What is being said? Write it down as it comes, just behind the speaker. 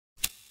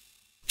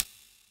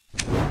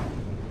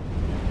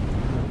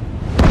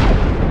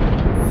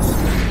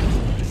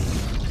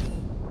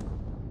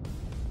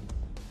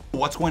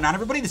What's going on,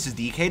 everybody? This is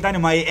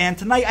dkdynamite, and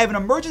tonight I have an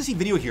emergency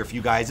video here for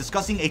you guys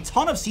discussing a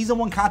ton of Season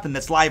 1 content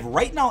that's live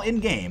right now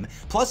in-game,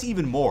 plus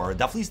even more.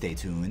 Definitely stay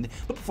tuned.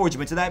 But before we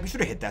jump into that, be sure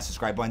to hit that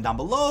subscribe button down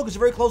below, because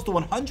we're very close to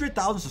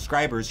 100,000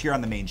 subscribers here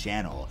on the main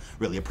channel.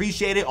 Really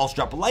appreciate it. Also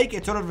drop a like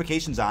and turn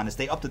notifications on to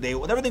stay up to date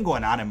with everything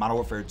going on in Modern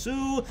Warfare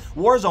 2,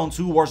 Warzone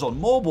 2, Warzone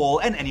Mobile,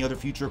 and any other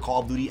future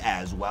Call of Duty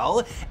as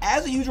well.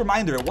 As a huge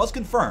reminder, it was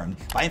confirmed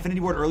by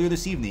Infinity Ward earlier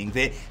this evening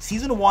that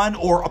Season 1,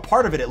 or a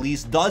part of it at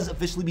least, does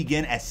officially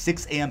begin at 6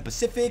 a.m.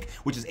 Pacific,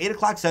 which is 8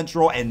 o'clock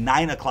Central and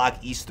 9 o'clock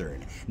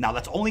Eastern. Now,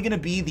 that's only going to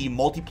be the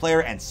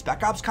multiplayer and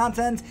Spec Ops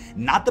content,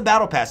 not the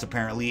Battle Pass,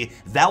 apparently.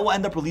 That will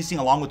end up releasing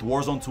along with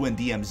Warzone 2 and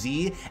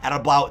DMZ at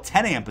about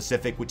 10 a.m.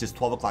 Pacific, which is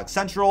 12 o'clock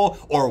Central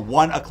or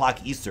 1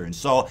 o'clock Eastern.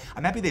 So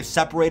I'm happy they've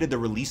separated the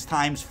release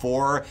times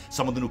for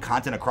some of the new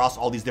content across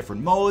all these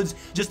different modes,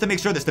 just to make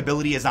sure the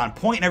stability is on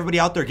point and everybody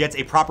out there gets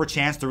a proper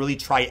chance to really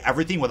try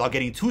everything without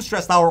getting too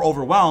stressed out or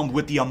overwhelmed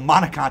with the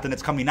amount of content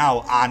that's coming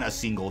out on a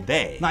single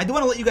day. Now, I do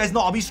want to let you guys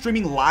know I'll be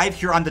streaming live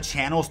here on the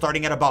channel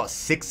starting at about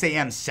 6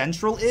 a.m.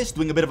 Central-ish,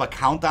 doing a bit of a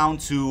countdown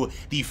to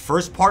the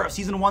first part of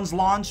Season 1's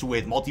launch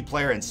with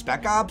multiplayer and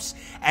Spec Ops,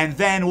 and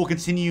then we'll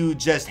continue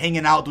just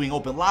hanging out, doing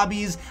open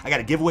lobbies. I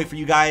got a giveaway for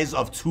you guys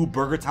of 2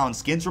 Burger Town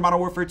skins from Modern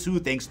Warfare 2,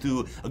 thanks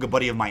to a good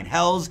buddy of mine,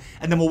 Hells,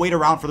 and then we'll wait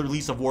around for the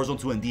release of Warzone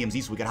 2 and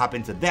DMZ so we can hop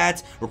into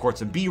that, record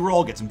some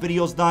B-roll, get some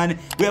videos done.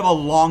 We have a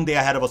long day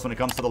ahead of us when it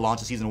comes to the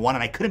launch of Season 1,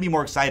 and I couldn't be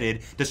more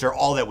excited to share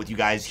all that with you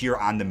guys here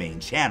on the main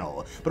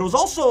channel. But it was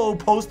also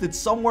posted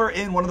somewhere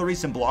in one of the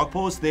recent blog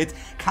posts that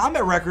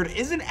Combat Record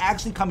isn't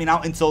actually coming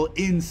out until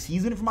in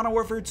season for Modern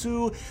Warfare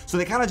 2, so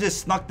they kind of just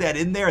snuck that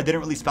in there and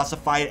didn't really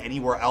specify it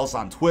anywhere else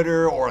on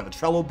Twitter or on the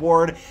Trello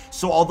board.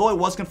 So although it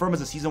was confirmed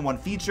as a Season 1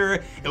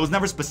 feature, it was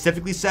never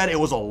specifically said it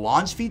was a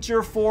launch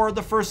feature for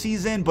the first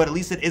season, but at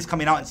least it is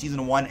coming out in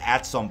Season 1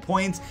 at some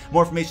point.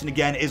 More information,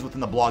 again, is within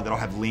the blog that I'll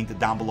have linked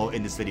down below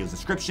in this video's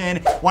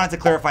description. Wanted to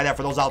clarify that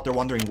for those out there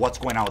wondering what's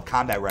going on with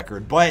Combat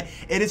Record, but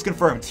it is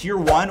confirmed. Tier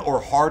 1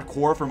 or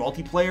Hardcore for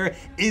multiplayer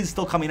is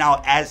still coming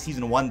out as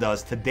Season 1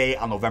 does today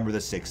on November the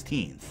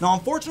 16th. Now,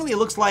 unfortunately, it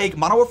looks like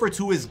Modern Warfare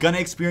 2 is going to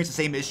experience the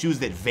same issues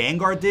that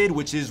Vanguard did,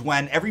 which is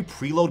when every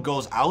preload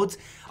goes out,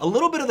 a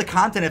little bit of the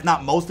content, if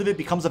not most of it,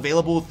 becomes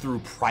available through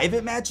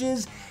private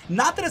matches.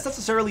 Not that it's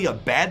necessarily a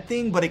bad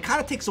thing, but it kind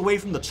of takes away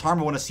from the charm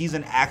of when a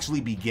season actually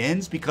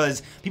begins,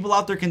 because people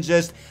out there can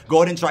just go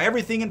ahead and try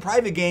everything in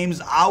private games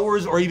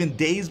hours or even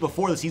days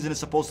before the season is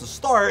supposed to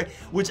start,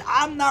 which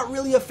I'm not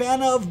really a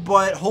fan of,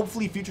 but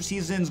hopefully future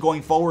seasons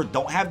going forward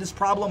don't have this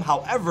problem.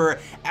 However,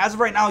 as of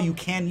right now, you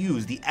can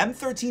use the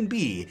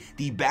M13B,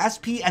 the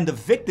BAS-P, and the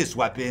Victus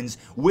weapons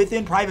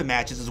within private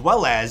matches, as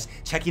well as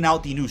checking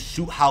out the new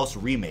Shoothouse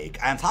remake.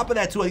 On top of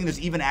that too, I think there's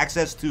even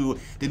access to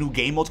the new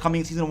game modes coming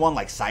in Season 1,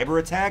 like Cyber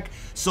Attack.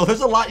 So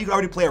there's a lot you can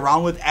already play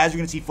around with, as you're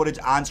going to see footage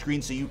on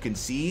screen so you can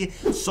see.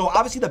 So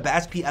obviously the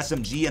BAS-P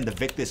SMG and the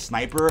Victus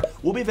Sniper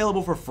will be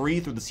available for free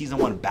through the Season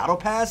 1 Battle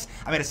Pass.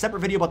 I made a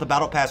separate video about the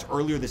Battle Pass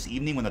earlier this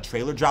evening when the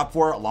trailer dropped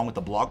for it, along with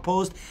the blog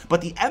post.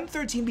 But the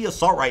M13B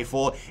Assault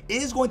Rifle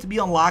is going to be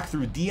unlocked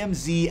through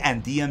DMZ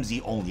and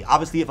DMZ only.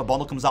 Obviously, if a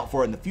bundle comes out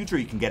for it in the future,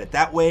 you can get it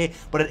that way.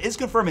 But it is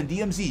confirmed in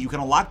DMZ, you can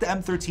unlock the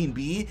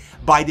M13B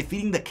by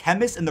defeating the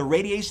Camos in the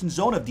radiation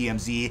zone of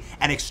DMZ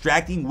and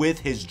extracting with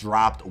his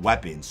dropped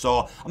weapon.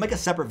 So I'll make a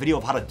separate video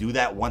of how to do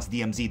that once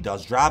DMZ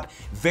does drop.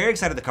 Very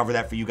excited to cover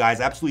that for you guys.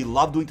 I absolutely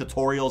love doing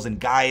tutorials and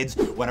guides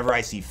whenever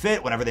I see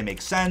fit, whenever they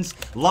make sense.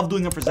 Love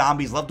doing them for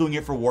zombies, love doing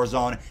it for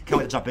Warzone. Can't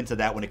wait to jump into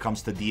that when it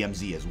comes to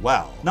DMZ as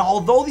well. Now,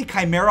 although the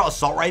Chimera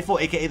Assault Rifle,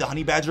 aka the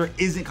Honey Badger,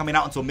 isn't coming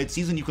out until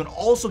mid-season, you can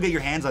also get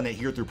your hands on it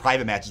here through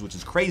private matches, which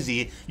is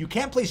crazy. You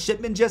can't play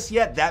Shipment just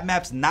yet. That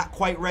map's not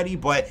quite ready,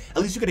 but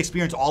at least you can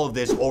experience all of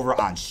this over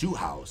on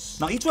Shoothouse.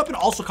 Now, each weapon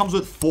also comes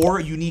with 4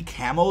 unique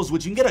camos,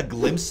 which you can get a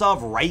glimpse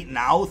of right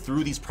now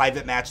through these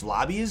private match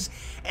lobbies.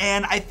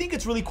 And I think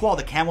it's really cool how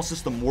the camo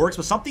system works,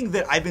 but something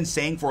that I've been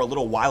saying for a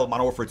little while at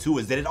Modern Warfare 2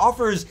 is that it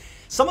offers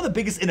some of the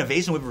biggest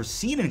innovation we've ever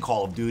seen in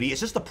Call of Duty.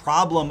 It's just the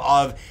problem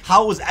of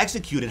how it was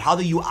executed, how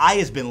the UI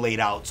has been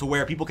laid out to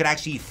where people can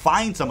actually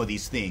find some of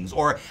these things,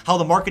 or how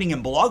the marketing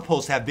and blog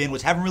posts have been,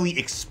 which haven't really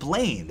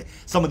explained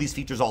some of these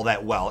features all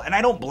that well. And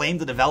I don't blame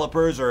the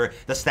developers or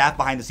the staff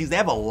behind the scenes. They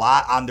have a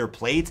lot on their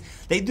plate.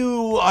 They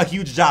do a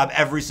huge job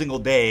every single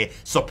day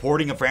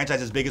supporting a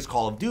franchise as big as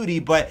Call of Duty,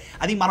 but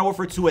I think Modern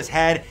Warfare 2 has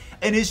had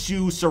an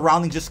issue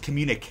surrounding just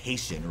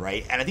communication,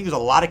 right? And I think there's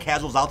a lot of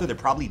casuals out there that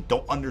probably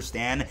don't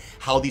understand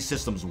how these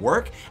systems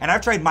work. And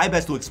I've tried my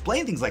best to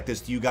explain things like this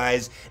to you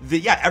guys, that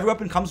yeah, every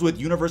weapon comes with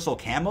universal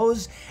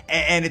camos,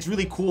 and it's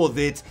really cool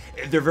that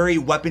they're very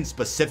weapon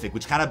specific,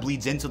 which kind of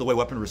bleeds into the way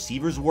weapon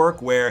receivers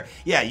work, where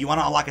yeah, you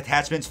want to unlock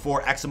attachments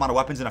for X amount of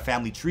weapons in a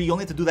family tree. You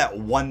only have to do that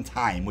one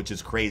time, which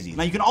is crazy.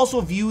 Now, you can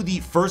also view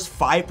the first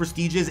 5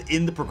 prestiges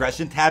in the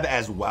progression tab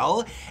as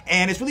well,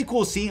 and it's really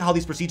cool seeing how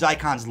these prestige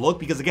icons look,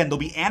 because again, they'll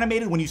be animated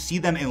when you see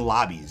them in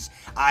lobbies.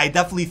 I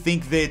definitely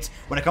think that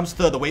when it comes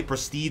to the way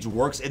prestige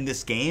works in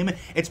this game,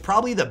 it's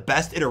probably the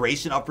best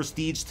iteration of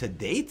Prestige to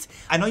date.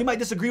 I know you might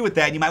disagree with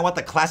that, and you might want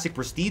the classic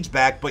Prestige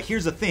back, but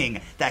here's the thing.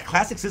 That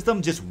classic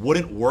system just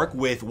wouldn't work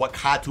with what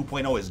COD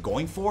 2.0 is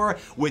going for,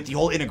 with the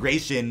whole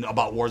integration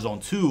about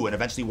Warzone 2 and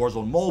eventually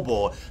Warzone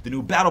Mobile, the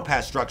new Battle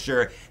Pass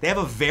structure. They have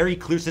a very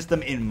clear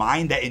system in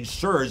mind that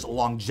ensures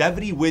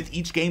longevity with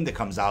each game that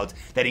comes out,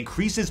 that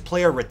increases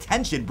player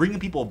retention, bringing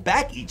people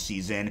back each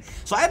season.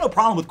 So I have no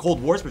problem with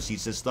Cold War's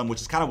Prestige system,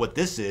 which is kind of what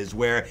this is,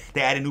 where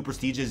they add in new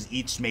Prestiges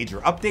each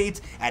major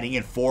update, adding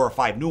in 4 or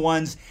 5 new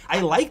ones. I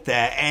like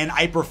that, and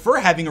I prefer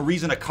having a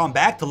reason to come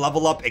back to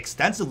level up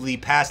extensively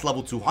past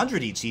level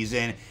 200 each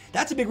season.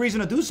 That's a big reason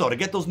to do so, to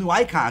get those new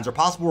icons or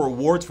possible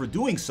rewards for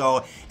doing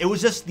so. It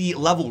was just the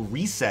level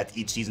reset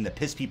each season that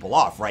pissed people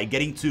off, right?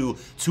 Getting to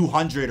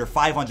 200 or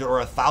 500 or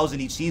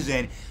 1,000 each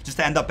season just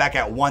to end up back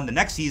at 1 the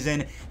next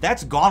season.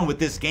 That's gone with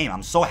this game.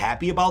 I'm so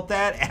happy about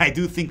that, and I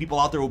do think people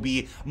out there will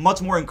be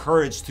much more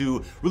encouraged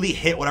to really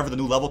hit whatever the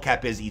new level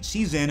cap is each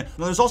season.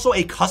 Now, there's also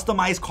a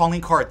customized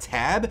calling card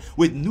tab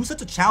with new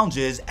sets of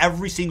challenges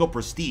every single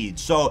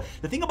Prestige. So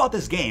the thing about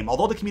this game,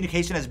 although the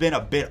communication has been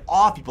a bit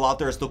off, people out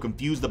there are still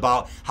confused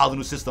about how the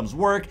new systems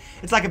work.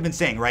 It's like I've been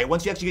saying, right?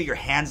 Once you actually get your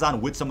hands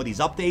on with some of these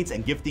updates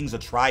and give things a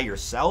try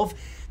yourself,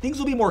 things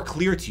will be more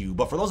clear to you.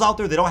 But for those out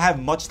there that don't have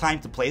much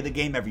time to play the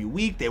game every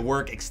week, they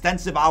work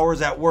extensive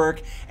hours at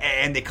work,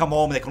 and they come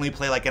home and they can only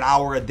play like an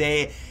hour a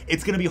day,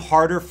 it's going to be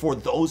harder for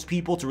those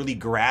people to really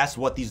grasp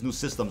what these new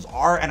systems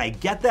are. And I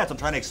get that, so I'm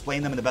trying to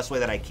explain them in the best way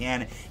that I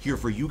can here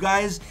for you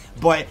guys.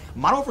 But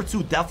Modern Warfare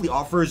 2 definitely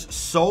offers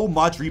so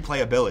much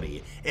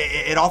replayability.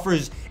 It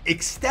offers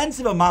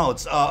extensive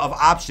amounts of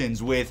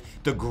options with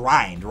the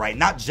grind, right?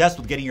 Not just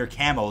with getting your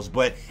camos,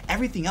 but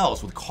everything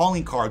else, with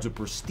calling cards, with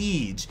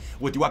Prestige,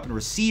 with your weapon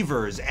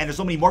receivers, and there's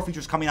so many more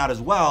features coming out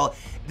as well.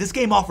 This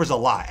game offers a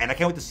lot, and I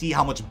can't wait to see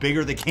how much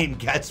bigger the game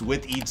gets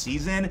with each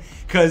season,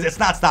 because it's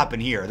not stopping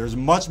here. There's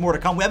much more to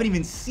come. We haven't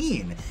even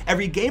seen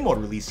every game mode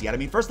release yet. I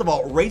mean, first of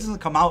all, Rage doesn't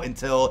come out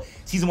until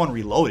Season 1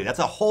 Reloaded. That's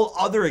a whole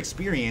other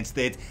experience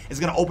that is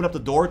going to open up the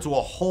door to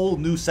a whole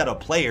new set of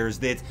players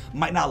that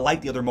might not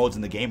like the other modes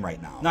in the game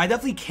right now. Now, I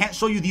definitely can't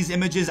show you these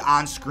images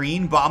on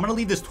screen, but I'm going to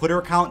leave this Twitter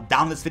account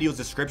down in this video's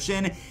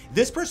description.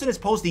 This person is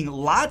posting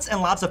lots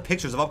and lots of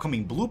pictures of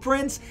upcoming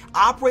blueprints,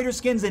 operator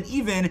skins, and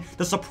even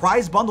the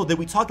surprise bundle that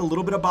we talked a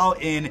little bit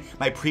about in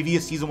my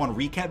previous Season 1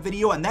 recap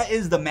video, and that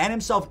is the man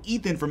himself,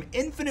 Ethan from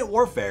Infinite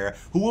Warfare,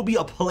 who will be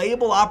a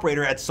playable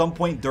operator at some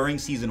point during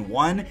Season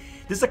 1.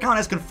 This account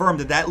has confirmed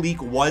that that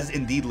leak was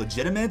indeed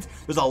legitimate.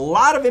 There's a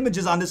lot of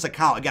images on this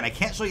account. Again, I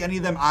can't show you any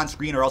of them on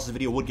screen or else the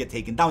video would get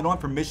taken down. We don't have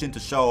permission to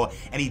show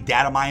any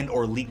data mined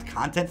or leaked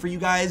content for you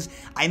guys.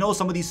 I know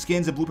some of these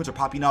skins and blueprints are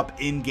popping up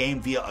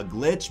in-game via a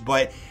glitch,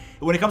 but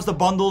when it comes to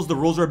bundles, the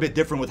rules are a bit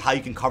different with how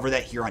you can cover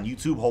that here on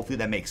YouTube. Hopefully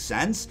that makes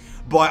sense.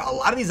 But a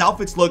lot of these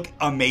outfits look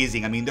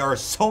amazing. I mean, there are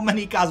so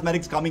many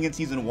cosmetics coming in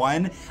Season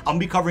 1. I'm going to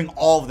be covering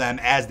all of them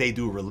as they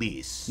do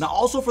release. Now,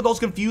 also for those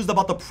confused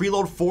about the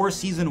preload for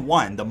Season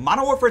 1, the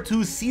Modern Warfare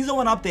 2 Season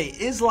 1 update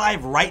is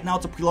live right now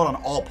to preload on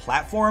all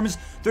platforms.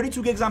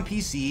 32 gigs on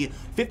PC,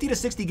 50 to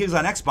 60 gigs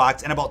on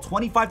Xbox, and about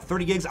 25 to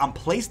 30 gigs on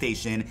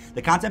PlayStation.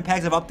 The content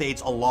packs have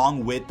updates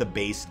along with the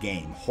base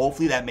game.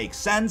 Hopefully that makes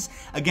sense.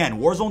 Again,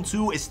 Warzone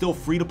 2 is still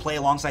free to play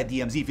alongside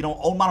DMZ. If you don't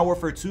own Modern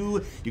Warfare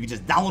 2, you can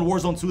just download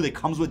Warzone 2 that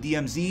comes with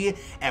DMZ,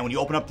 and when you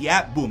open up the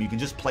app, boom, you can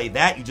just play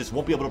that. You just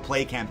won't be able to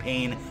play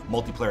campaign,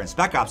 multiplayer, and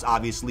Spec Ops,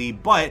 obviously,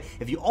 but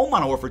if you own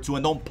Modern Warfare 2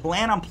 and don't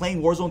plan on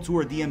playing Warzone 2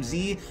 or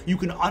DMZ, you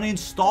can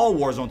uninstall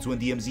Warzone 2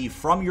 and DMZ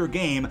from your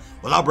game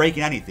without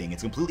breaking anything.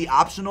 It's completely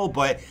optional,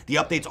 but the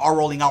updates are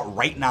rolling out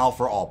right now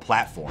for all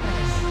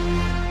platforms.